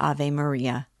repeat the Ave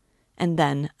Maria, and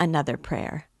then another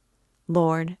prayer.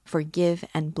 'Lord, forgive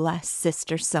and bless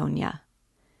Sister Sonia.'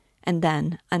 And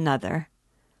then another.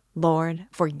 'Lord,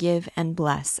 forgive and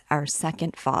bless our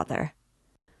second father.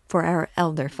 For our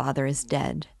elder father is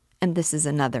dead,' and this is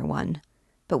another one,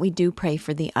 but we do pray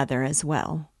for the other as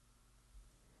well.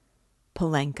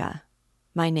 Polenka,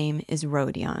 my name is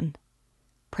Rodion.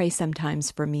 Pray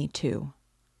sometimes for me too.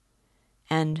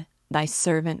 And thy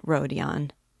servant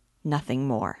Rodion, nothing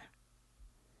more."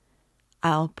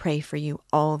 "I'll pray for you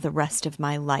all the rest of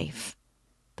my life,"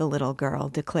 the little girl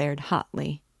declared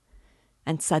hotly,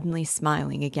 and suddenly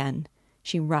smiling again,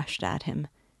 she rushed at him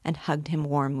and hugged him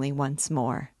warmly once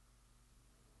more.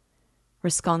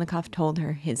 Raskolnikov told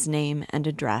her his name and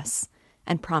address,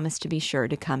 and promised to be sure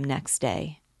to come next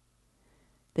day.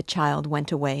 The child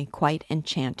went away quite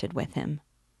enchanted with him.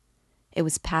 It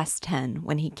was past 10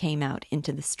 when he came out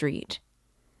into the street.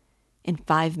 In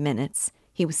 5 minutes,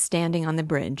 he was standing on the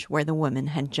bridge where the woman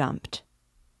had jumped.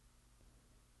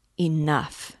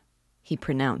 "Enough," he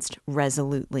pronounced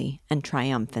resolutely and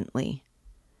triumphantly.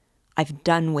 "I've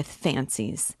done with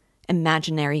fancies,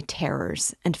 imaginary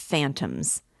terrors, and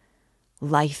phantoms.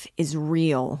 Life is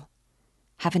real.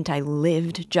 Haven't I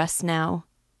lived just now?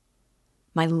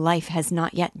 My life has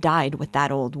not yet died with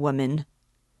that old woman.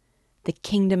 The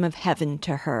kingdom of heaven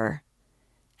to her.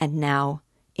 And now,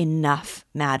 enough,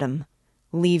 madam.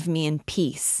 Leave me in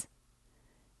peace.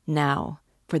 Now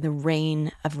for the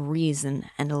reign of reason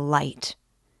and light,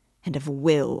 and of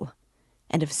will,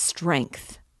 and of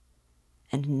strength.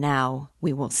 And now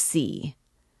we will see.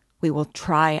 We will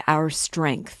try our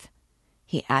strength,"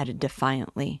 he added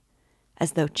defiantly,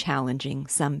 as though challenging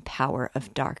some power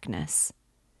of darkness.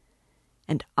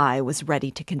 "And I was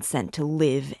ready to consent to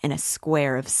live in a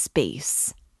square of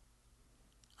space.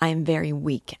 I am very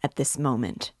weak at this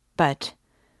moment, but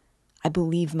I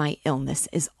believe my illness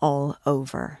is all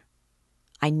over.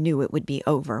 I knew it would be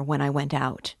over when I went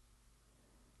out.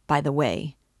 By the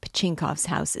way, Pachinkov's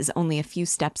house is only a few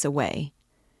steps away.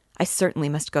 I certainly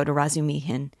must go to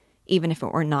Razumihin, even if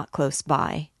it were not close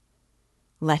by.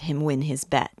 Let him win his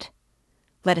bet.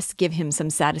 Let us give him some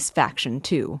satisfaction,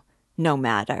 too. No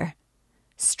matter.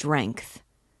 Strength.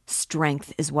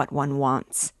 Strength is what one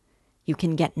wants. You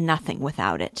can get nothing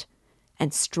without it,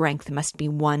 and strength must be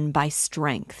won by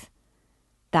strength.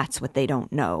 That's what they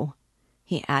don't know,"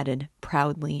 he added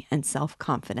proudly and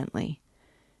self-confidently,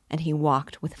 and he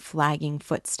walked with flagging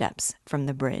footsteps from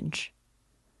the bridge.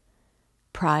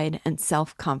 Pride and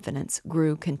self-confidence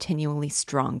grew continually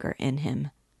stronger in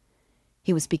him.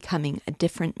 He was becoming a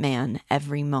different man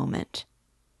every moment.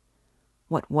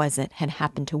 What was it had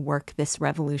happened to work this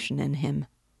revolution in him?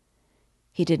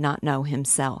 He did not know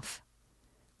himself.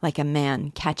 Like a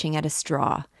man catching at a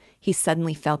straw, he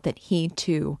suddenly felt that he,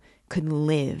 too, could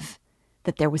live,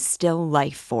 that there was still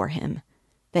life for him,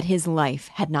 that his life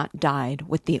had not died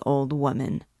with the old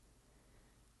woman.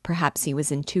 Perhaps he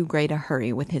was in too great a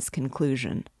hurry with his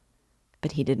conclusion,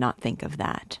 but he did not think of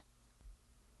that.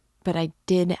 But I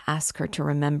did ask her to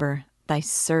remember thy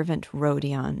servant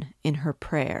Rodion in her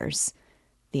prayers.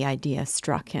 The idea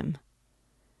struck him.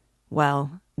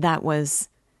 Well, that was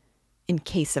in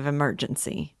case of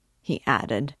emergency, he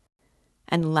added,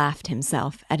 and laughed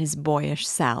himself at his boyish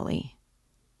sally.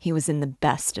 He was in the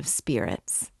best of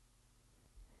spirits.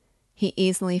 He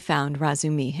easily found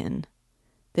Razumihin.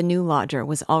 The new lodger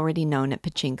was already known at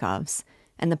Pochinkov's,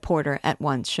 and the porter at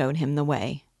once showed him the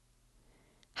way.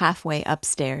 Halfway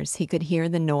upstairs, he could hear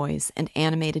the noise and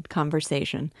animated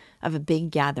conversation of a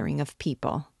big gathering of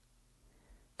people.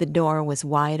 The door was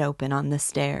wide open on the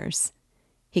stairs.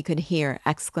 He could hear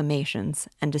exclamations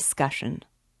and discussion.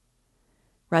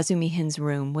 Razumihin's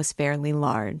room was fairly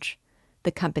large.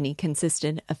 The company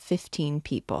consisted of 15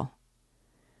 people.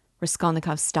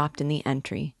 Raskolnikov stopped in the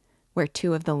entry, where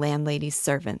 2 of the landlady's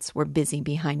servants were busy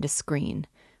behind a screen,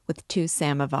 with 2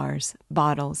 samovars,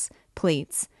 bottles,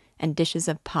 plates, and dishes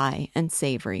of pie and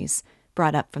savories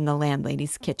brought up from the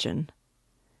landlady's kitchen.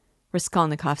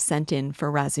 Raskolnikov sent in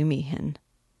for Razumihin.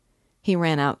 He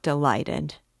ran out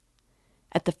delighted.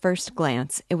 At the first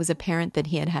glance, it was apparent that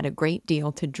he had had a great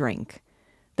deal to drink,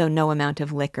 though no amount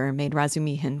of liquor made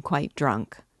Razumihin quite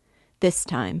drunk. This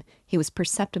time, he was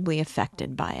perceptibly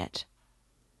affected by it.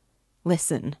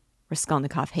 "Listen,"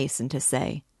 Raskolnikov hastened to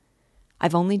say.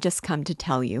 "I've only just come to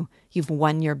tell you you've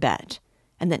won your bet,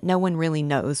 and that no one really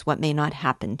knows what may not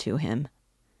happen to him.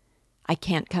 I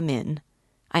can't come in.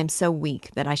 I am so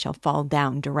weak that I shall fall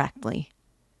down directly.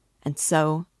 And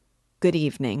so, good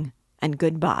evening, and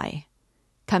goodbye.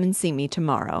 Come and see me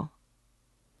tomorrow."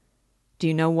 "Do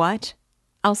you know what?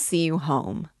 I'll see you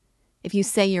home. If you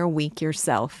say you're weak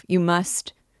yourself, you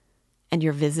must— And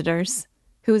your visitors?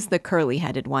 Who is the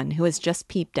curly-headed one who has just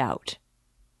peeped out?"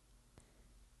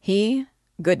 "He?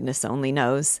 Goodness only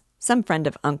knows. Some friend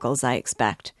of Uncle's, I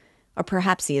expect. Or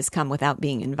perhaps he has come without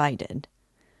being invited.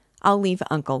 I'll leave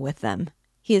Uncle with them.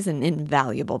 He is an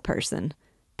invaluable person.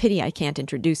 Pity I can't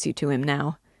introduce you to him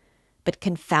now. But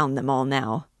confound them all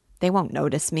now. They won't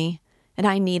notice me, and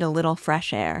I need a little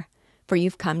fresh air, for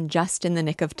you've come just in the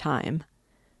nick of time.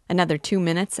 Another 2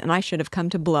 minutes, and I should have come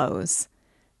to blows.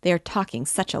 They are talking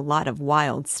such a lot of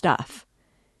wild stuff.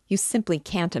 You simply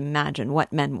can't imagine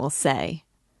what men will say.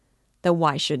 Though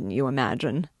why shouldn't you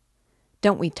imagine?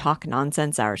 Don't we talk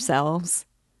nonsense ourselves?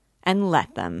 And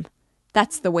let them.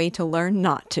 That's the way to learn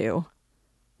not to.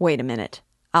 Wait a minute.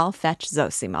 I'll fetch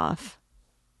Zosimov."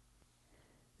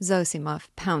 Zosimov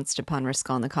pounced upon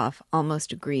Raskolnikov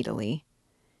almost greedily.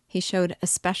 He showed a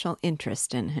special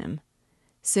interest in him.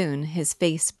 Soon his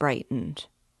face brightened.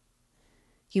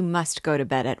 "You must go to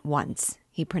bed at once,"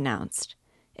 he pronounced,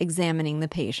 examining the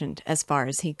patient as far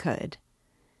as he could.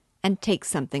 "And take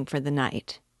something for the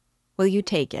night. Will you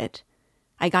take it?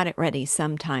 I got it ready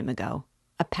some time ago.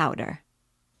 A powder."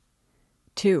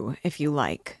 "2, if you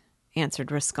like,"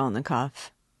 answered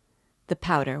Raskolnikov. The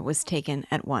powder was taken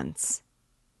at once.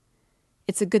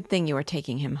 "It's a good thing you are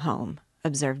taking him home,"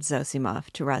 observed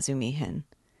Zosimov to Razumihin.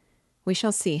 "We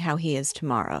shall see how he is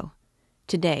tomorrow.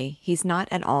 Today he's not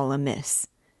at all amiss.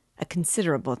 A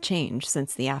considerable change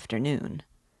since the afternoon.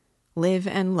 Live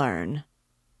and learn."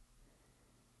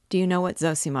 "Do you know what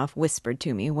Zosimov whispered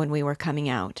to me when we were coming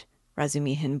out?"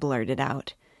 Razumihin blurted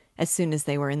out, as soon as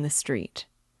they were in the street.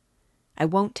 "I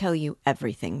won't tell you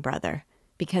everything, brother,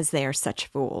 because they are such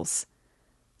fools.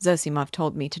 Zosimov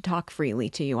told me to talk freely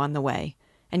to you on the way,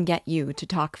 and get you to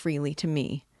talk freely to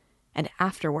me, and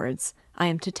afterwards I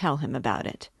am to tell him about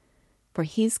it, for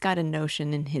he's got a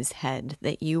notion in his head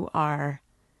that you are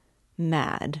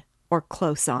mad, or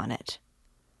close on it.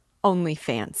 Only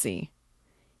fancy.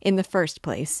 In the first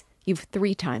place, you've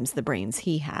 3 times the brains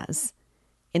he has.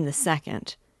 In the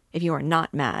second, if you are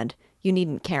not mad, you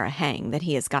needn't care a hang that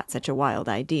he has got such a wild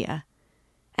idea.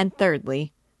 And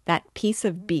thirdly, that piece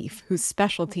of beef whose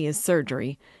specialty is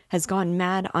surgery has gone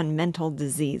mad on mental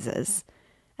diseases.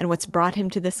 And what's brought him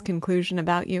to this conclusion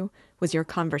about you was your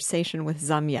conversation with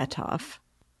Zamyetov."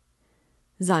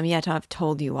 "Zamyetov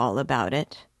told you all about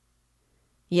it?"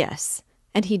 "Yes,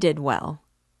 and he did well.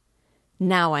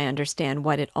 Now I understand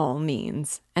what it all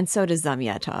means, and so does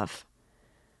Zamyetov.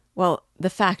 Well, the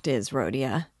fact is,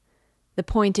 Rodia, The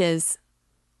point is,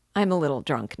 I'm a little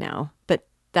drunk now, but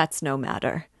that's no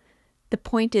matter. The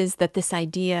point is that this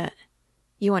idea,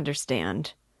 you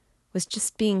understand, was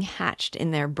just being hatched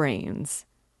in their brains.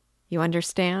 You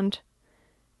understand?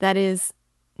 That is,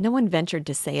 no one ventured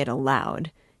to say it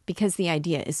aloud, because the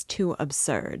idea is too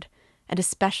absurd, and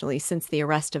especially since the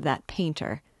arrest of that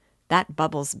painter, that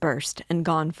bubble's burst and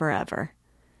gone forever.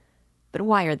 But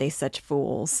why are they such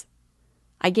fools?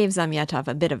 I gave Zamyatov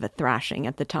a bit of a thrashing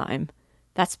at the time.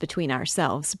 That's between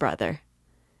ourselves, brother.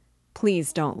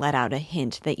 Please don't let out a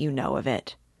hint that you know of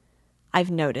it.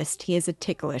 I've noticed he is a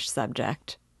ticklish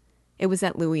subject. It was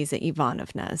at Louisa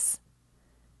Ivanovna's.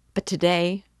 But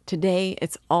today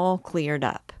it's all cleared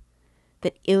up.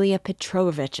 That Ilya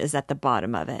Petrovitch is at the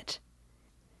bottom of it.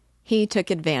 He took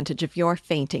advantage of your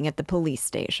fainting at the police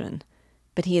station,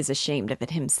 but he is ashamed of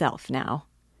it himself now.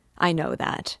 I know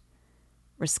that.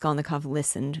 Raskolnikov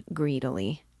listened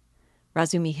greedily.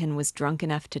 Razumihin was drunk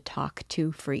enough to talk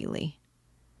too freely.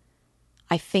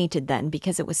 I fainted then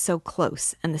because it was so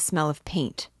close and the smell of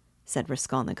paint, said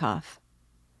Raskolnikov.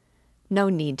 No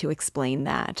need to explain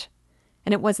that.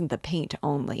 And it wasn't the paint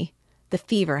only. The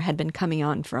fever had been coming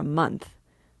on for a month.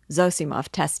 Zosimov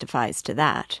testifies to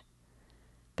that.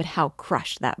 But how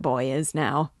crushed that boy is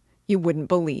now, you wouldn't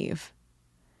believe.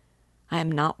 I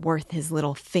am not worth his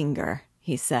little finger,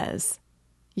 he says.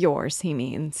 Yours, he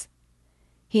means.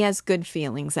 He has good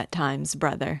feelings at times,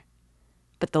 brother.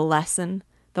 But the lesson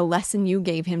you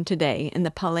gave him today in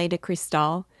the Palais de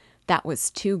Cristal, that was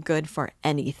too good for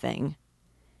anything.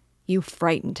 You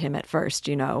frightened him at first,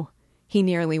 you know. He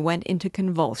nearly went into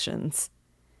convulsions.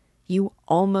 You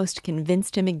almost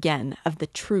convinced him again of the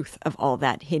truth of all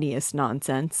that hideous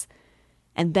nonsense,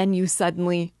 and then you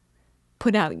suddenly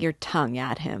put out your tongue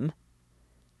at him.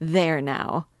 There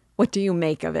now, what do you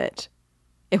make of it?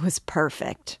 It was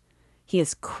perfect. He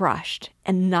is crushed,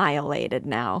 annihilated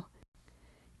now.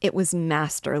 It was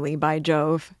masterly, by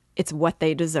Jove. It's what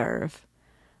they deserve.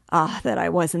 Ah, that I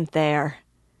wasn't there.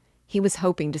 He was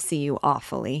hoping to see you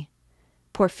awfully.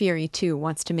 Porfiry, too,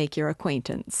 wants to make your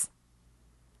acquaintance.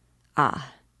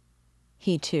 Ah,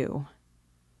 he too.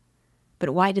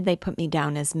 But why did they put me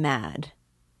down as mad?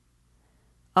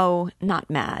 Oh, not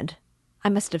mad. I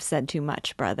must have said too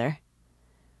much, brother.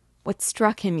 What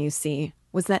struck him, you see,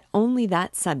 was that only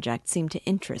that subject seemed to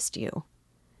interest you.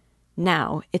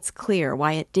 Now it's clear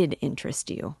why it did interest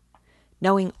you,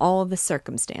 knowing all the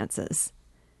circumstances,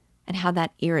 and how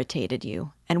that irritated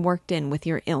you and worked in with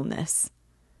your illness.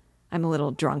 I'm a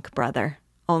little drunk, brother,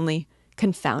 only,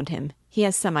 confound him, he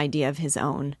has some idea of his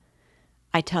own.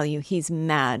 I tell you, he's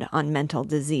mad on mental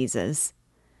diseases.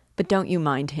 But don't you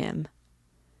mind him.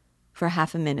 For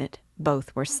half a minute,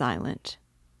 both were silent.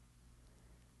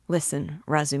 Listen,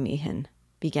 Razumihin,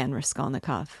 began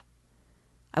Raskolnikov.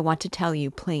 I want to tell you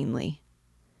plainly.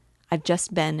 I've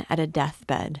just been at a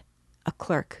deathbed, a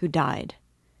clerk who died.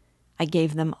 I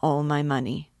gave them all my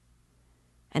money.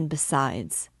 And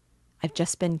besides, I've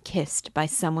just been kissed by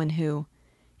someone who,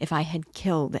 if I had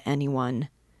killed anyone,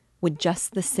 would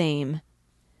just the same.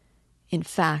 In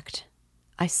fact,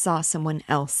 I saw someone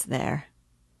else there,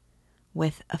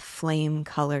 with a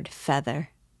flame-colored feather.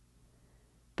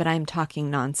 But I'm talking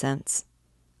nonsense.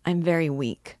 I'm very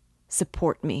weak.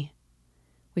 Support me.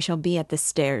 We shall be at the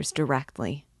stairs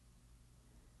directly.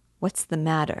 What's the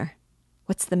matter?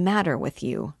 What's the matter with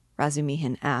you?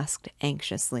 Razumihin asked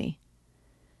anxiously.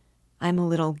 I'm a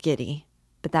little giddy,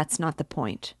 but that's not the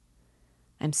point.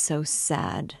 I'm so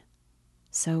sad.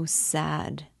 So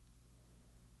sad.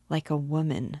 Like a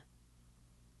woman.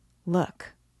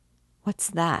 Look. What's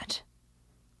that?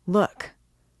 Look.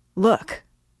 Look.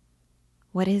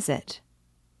 What is it?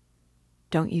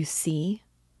 Don't you see?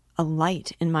 A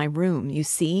light in my room, you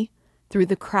see? Through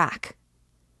the crack.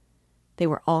 They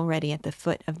were already at the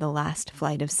foot of the last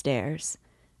flight of stairs,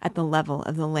 at the level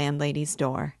of the landlady's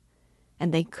door,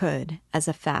 and they could, as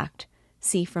a fact,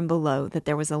 see from below that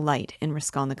there was a light in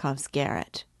Raskolnikov's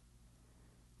garret.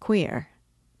 Queer.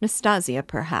 Nastasia,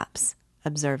 perhaps,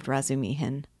 observed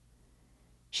Razumihin.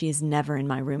 She is never in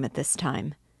my room at this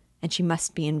time, and she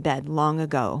must be in bed long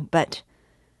ago, but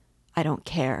I don't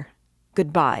care.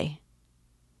 Goodbye.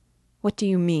 What do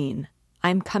you mean? I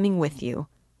am coming with you.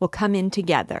 We'll come in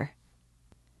together.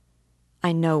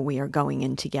 I know we are going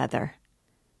in together,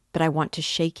 but I want to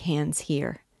shake hands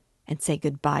here and say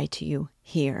goodbye to you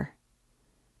here.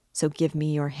 So give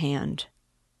me your hand.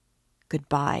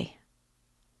 Goodbye.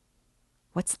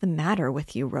 What's the matter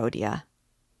with you, Rodya?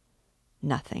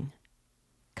 Nothing.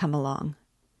 Come along.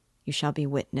 You shall be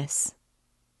witness.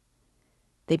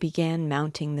 They began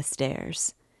mounting the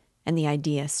stairs, and the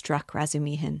idea struck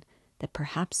Razumihin that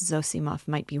perhaps Zosimov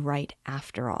might be right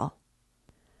after all.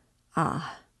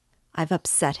 Ah, I've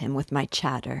upset him with my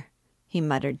chatter, he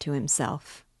muttered to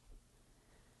himself.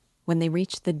 When they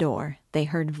reached the door, they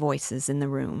heard voices in the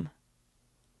room.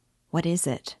 "What is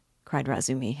it?" cried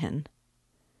Razumihin.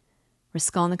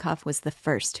 Raskolnikov was the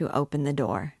first to open the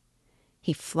door.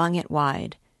 He flung it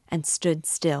wide and stood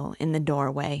still in the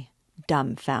doorway,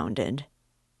 dumbfounded.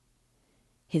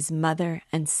 His mother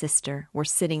and sister were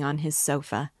sitting on his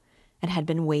sofa and had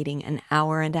been waiting an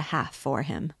hour and a half for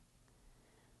him.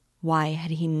 Why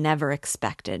had he never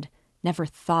expected, never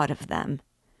thought of them,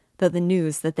 though the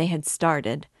news that they had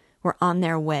started, were on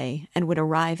their way and would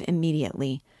arrive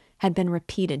immediately, had been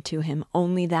repeated to him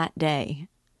only that day?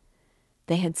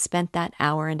 They had spent that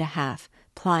hour and a half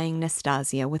plying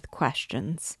Nastasia with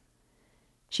questions.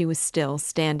 She was still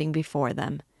standing before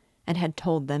them and had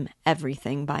told them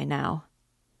everything by now.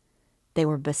 They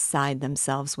were beside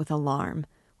themselves with alarm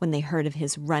when they heard of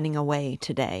his running away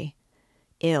today,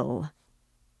 ill,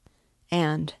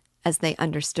 and, as they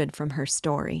understood from her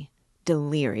story,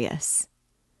 delirious.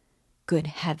 Good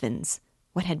heavens,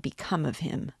 what had become of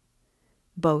him?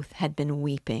 Both had been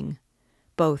weeping.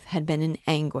 Both had been in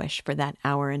anguish for that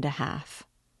hour and a half.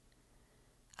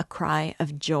 A cry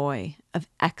of joy, of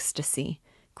ecstasy,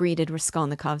 greeted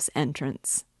Raskolnikov's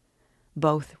entrance.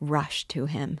 Both rushed to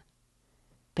him.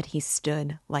 But he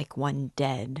stood like one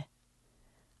dead.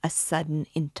 A sudden,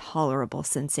 intolerable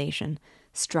sensation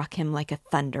struck him like a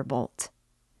thunderbolt.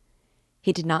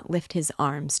 He did not lift his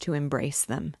arms to embrace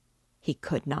them. He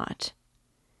could not.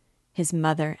 His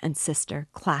mother and sister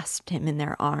clasped him in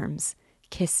their arms,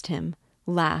 kissed him,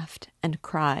 laughed, and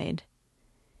cried.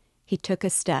 He took a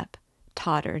step,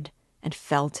 tottered, and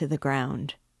fell to the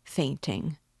ground,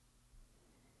 fainting.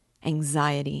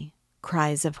 Anxiety,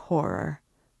 cries of horror,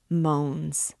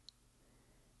 moans.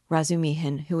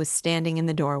 Razumihin, who was standing in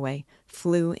the doorway,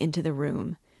 flew into the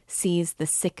room, seized the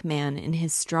sick man in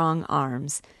his strong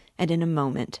arms, and in a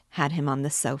moment had him on the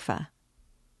sofa.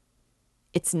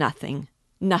 "It's nothing,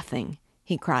 nothing,"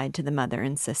 he cried to the mother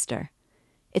and sister.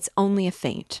 "It's only a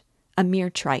faint, a mere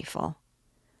trifle.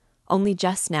 Only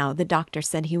just now the doctor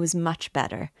said he was much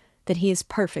better, that he is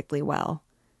perfectly well.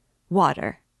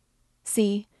 Water.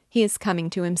 See, he is coming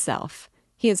to himself.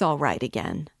 He is all right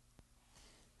again."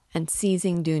 And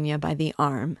seizing Dunya by the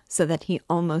arm so that he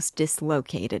almost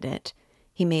dislocated it,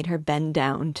 he made her bend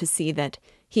down to see that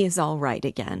he is all right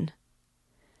again.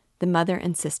 The mother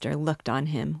and sister looked on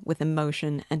him with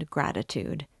emotion and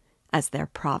gratitude as their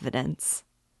providence.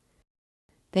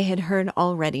 They had heard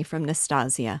already from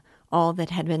Nastasia all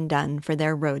that had been done for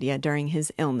their Rodya during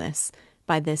his illness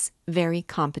by this very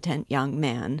competent young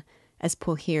man, as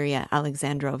Pulcheria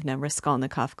Alexandrovna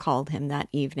Raskolnikov called him that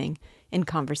evening in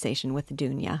conversation with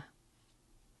Dunya.